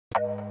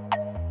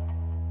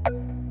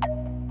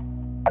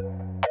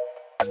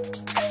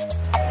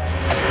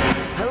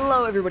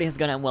Hello everybody, how's it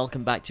going and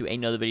welcome back to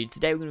another video.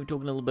 Today we're going to be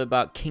talking a little bit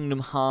about Kingdom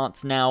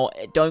Hearts. Now,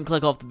 don't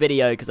click off the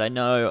video because I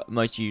know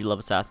most of you love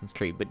Assassin's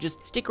Creed, but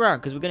just stick around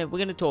because we're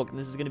gonna talk, and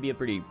this is gonna be a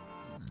pretty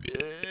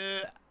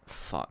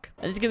And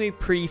this is going to be a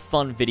pretty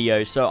fun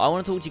video. So I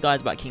want to talk to you guys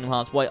about Kingdom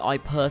Hearts, why I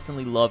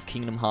personally love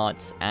Kingdom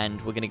Hearts,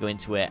 and we're going to go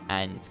into it,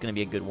 and it's going to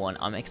be a good one.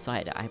 I'm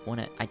excited. I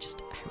really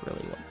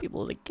want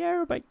people to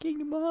care about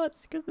Kingdom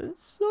Hearts, because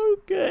it's so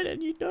good,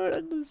 and you don't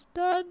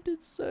understand.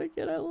 It's so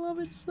good. I love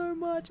it so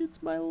much.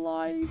 It's my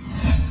life.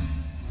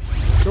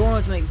 So I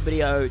wanted to make this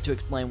video to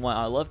explain why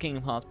I love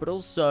Kingdom Hearts, but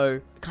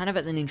also kind of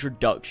as an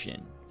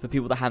introduction for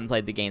people that haven't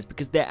played the games,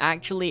 because they're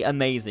actually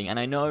amazing. And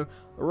I know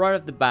right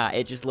off the bat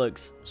it just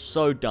looks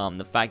so dumb,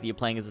 the fact that you're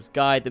playing as this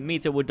guy that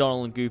meets up with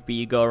Donald and Goofy,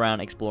 you go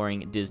around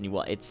exploring Disney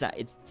World. It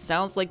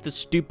sounds like the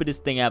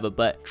stupidest thing ever,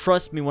 but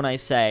trust me when I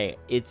say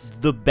it's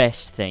the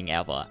best thing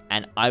ever.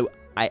 And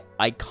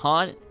I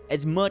can't,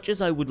 as much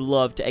as I would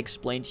love to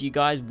explain to you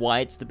guys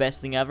why it's the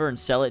best thing ever and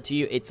sell it to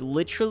you, it's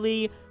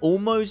literally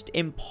almost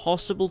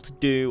impossible to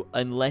do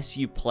unless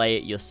you play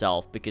it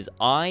yourself, because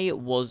I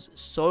was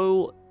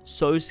so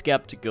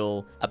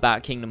skeptical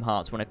about Kingdom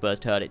Hearts when I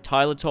first heard it.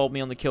 Tyler told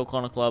me on the Kill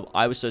Connor Club,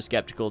 I was so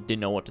skeptical, didn't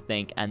know what to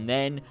think, and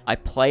then I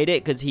played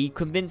it because he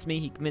convinced me.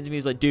 He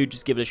was like, dude,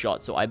 just give it a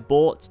shot. So I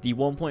bought the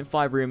 1.5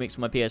 remix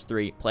for my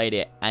PS3, played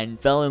it, and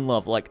fell in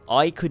love. Like,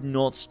 I could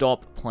not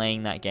stop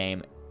playing that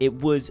game. It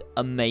was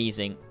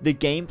amazing. The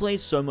gameplay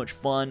is so much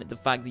fun. The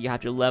fact that you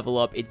have to level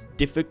up, it's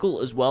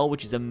difficult as well,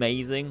 which is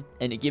amazing,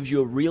 and it gives you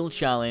a real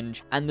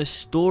challenge. And the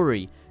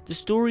story's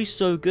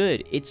so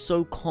good. It's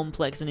so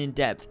complex and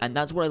in-depth, and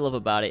that's what I love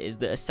about it, is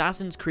that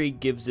Assassin's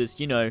Creed gives us,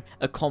 you know,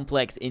 a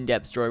complex,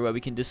 in-depth story where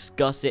we can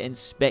discuss it and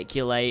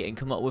speculate and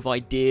come up with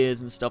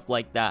ideas and stuff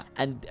like that.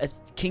 And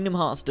Kingdom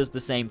Hearts does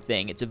the same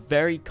thing. It's a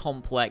very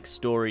complex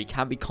story,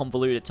 can be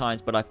convoluted at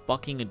times, but I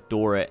fucking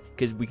adore it,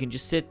 because we can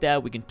just sit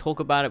there, we can talk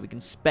about it, we can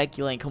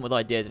speculate and come up with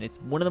ideas, and it's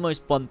one of the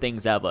most fun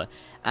things ever.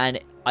 And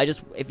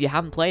if you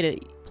haven't played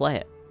it, play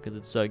it, because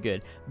it's so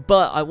good.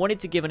 But I wanted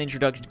to give an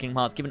introduction to Kingdom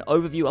Hearts, give an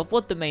overview of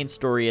what the main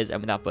story is,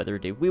 and without further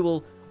ado,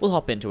 we'll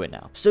hop into it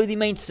now. So the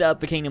main setup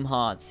for Kingdom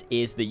Hearts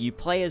is that you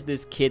play as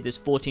this kid, this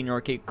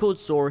 14-year-old kid called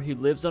Sora, who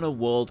lives on a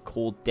world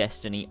called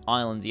Destiny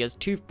Islands. He has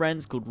two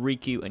friends called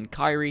Riku and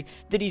Kairi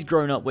that he's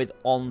grown up with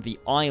on the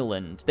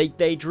island.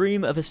 They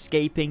dream of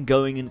escaping,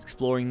 going and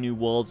exploring new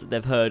worlds that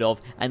they've heard of,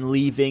 and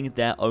leaving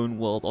their own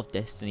world of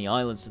Destiny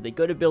Islands. So they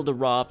go to build a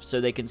raft so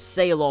they can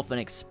sail off and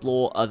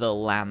explore other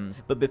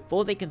lands. But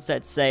before they can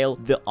set sail,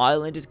 the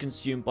island is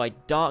consumed by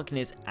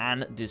darkness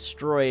and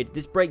destroyed.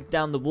 This breaks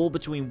down the wall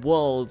between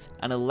worlds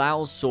and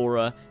allows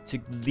Sora to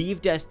leave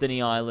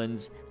Destiny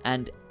Islands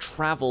and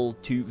travel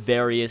to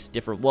various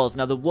different worlds.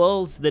 Now, the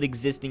worlds that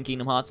exist in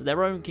Kingdom Hearts are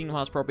their own Kingdom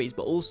Hearts properties,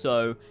 but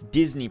also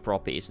Disney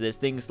properties. So there's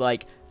things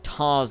like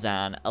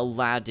Tarzan,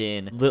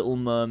 Aladdin, Little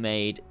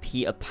Mermaid,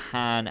 Peter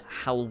Pan,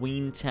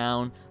 Halloween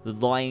Town, The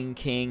Lion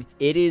King.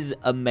 It is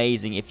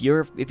amazing. If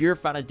you're a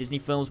fan of Disney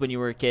films when you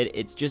were a kid,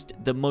 it's just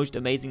the most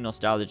amazing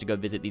nostalgia to go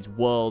visit these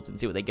worlds and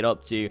see what they get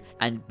up to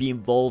and be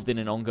involved in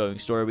an ongoing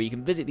story where you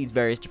can visit these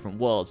various different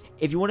worlds.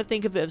 If you want to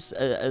think of it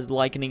as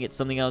likening it to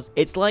something else,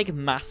 it's like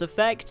Mass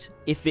Effect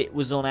if it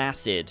was on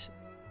acid.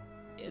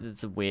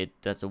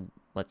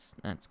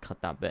 Let's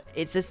cut that bit.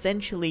 It's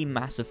essentially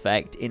Mass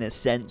Effect in a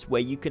sense,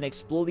 where you can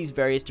explore these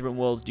various different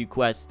worlds, do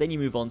quests, then you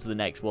move on to the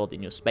next world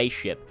in your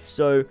spaceship.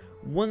 So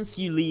once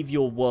you leave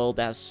your world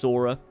as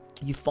Sora,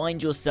 you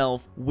find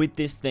yourself with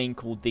this thing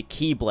called the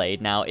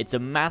Keyblade. Now, it's a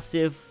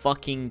massive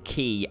fucking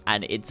key,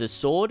 and it's a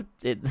sword.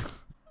 It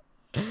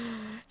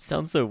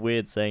sounds so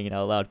weird saying it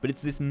out loud, but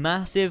it's this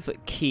massive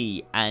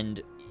key, and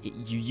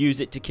you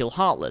use it to kill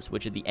Heartless,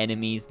 which are the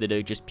enemies that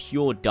are just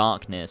pure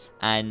darkness.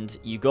 And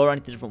you go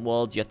around to different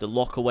worlds, you have to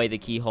lock away the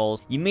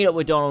keyholes. You meet up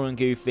with Donald and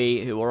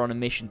Goofy, who are on a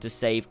mission to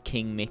save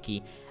King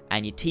Mickey,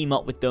 and you team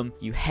up with them.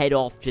 You head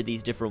off to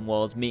these different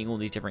worlds, meeting all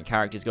these different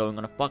characters, going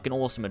on a fucking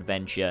awesome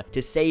adventure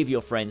to save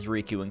your friends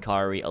Riku and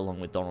Kairi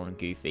along with Donald and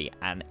Goofy.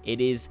 And it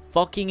is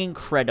fucking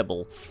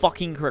incredible.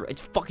 Fucking incredible.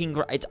 It's fucking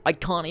great. I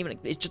can't even,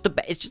 it's just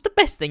the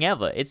best thing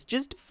ever. It's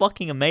just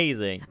fucking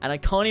amazing. And I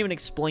can't even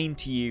explain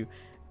to you.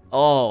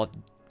 Oh,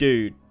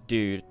 dude,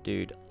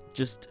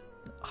 just,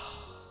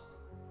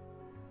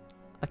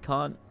 I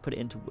can't put it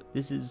into,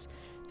 this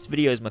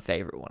video is my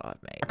favorite one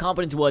I've made. I can't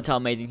put into words how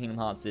amazing Kingdom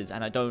Hearts is,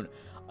 and I don't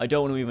want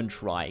to even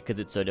try, because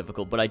it's so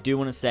difficult, but I do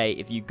want to say,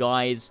 if you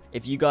guys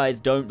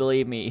don't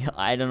believe me,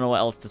 I don't know what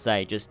else to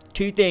say. Just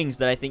two things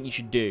that I think you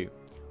should do.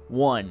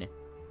 One,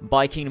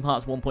 buy Kingdom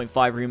Hearts 1.5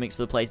 remix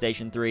for the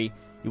PlayStation 3.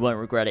 You won't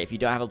regret it. If you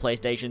don't have a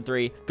PlayStation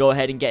 3, go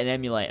ahead and get an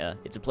emulator.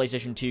 It's a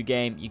PlayStation 2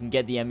 game. You can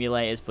get the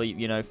emulators for,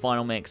 you know,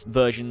 Final Mix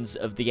versions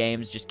of the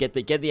games. Just get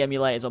the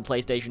emulators on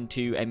PlayStation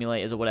 2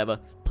 emulators or whatever.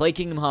 Play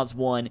Kingdom Hearts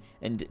 1,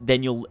 and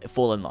then you'll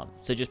fall in love.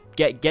 So just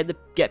get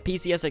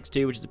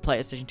PCSX2, which is a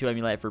PlayStation 2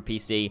 emulator for a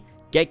PC.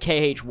 Get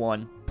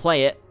KH1,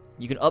 play it.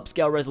 You can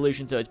upscale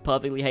resolution so it's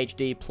perfectly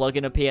HD. Plug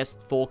in a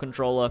PS4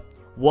 controller.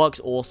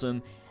 Works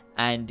awesome.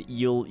 and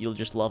you'll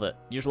just love it.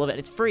 You just love it.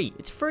 It's free.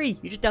 It's free.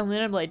 You just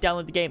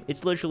download the game.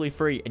 It's literally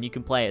free, and you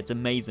can play it. It's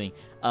amazing.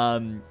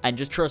 And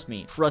just trust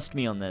me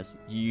on this.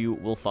 You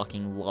will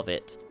fucking love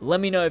it. Let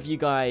me know if you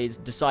guys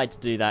decide to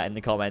do that in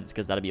the comments,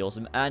 because that'd be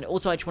awesome. And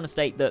also, I just want to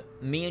state that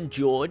me and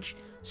George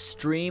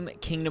stream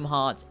Kingdom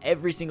Hearts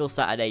every single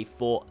Saturday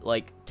for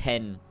like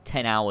 10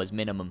 hours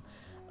minimum.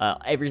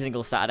 Every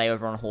single Saturday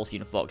over on Horsey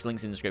Fox.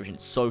 Links in the description.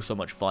 It's so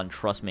much fun.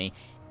 Trust me.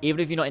 Even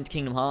if you're not into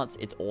Kingdom Hearts,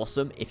 it's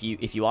awesome. If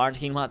you are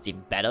into Kingdom Hearts,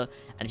 even better.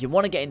 And if you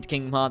want to get into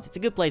Kingdom Hearts, it's a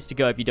good place to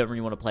go if you don't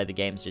really want to play the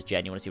games just yet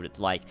and you want to see what it's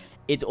like.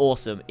 It's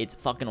awesome. It's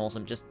fucking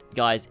awesome. Just,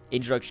 guys,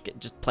 introduction,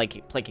 just play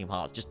Kingdom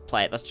Hearts. Just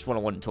play it. That's just what I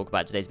wanted to talk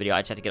about in today's video.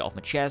 I just had to get it off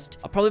my chest.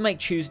 I'll probably make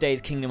Tuesday's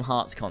Kingdom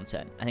Hearts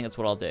content. I think that's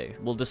what I'll do.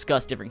 We'll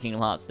discuss different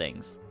Kingdom Hearts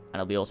things. And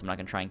it'll be awesome, and I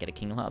can try and get a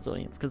Kingdom Hearts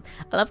audience, because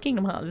I love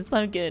Kingdom Hearts. It's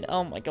so good.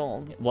 Oh my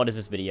god. What is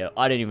this video?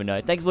 I don't even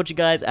know. Thanks for watching,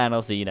 guys, and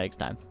I'll see you next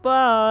time.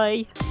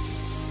 Bye!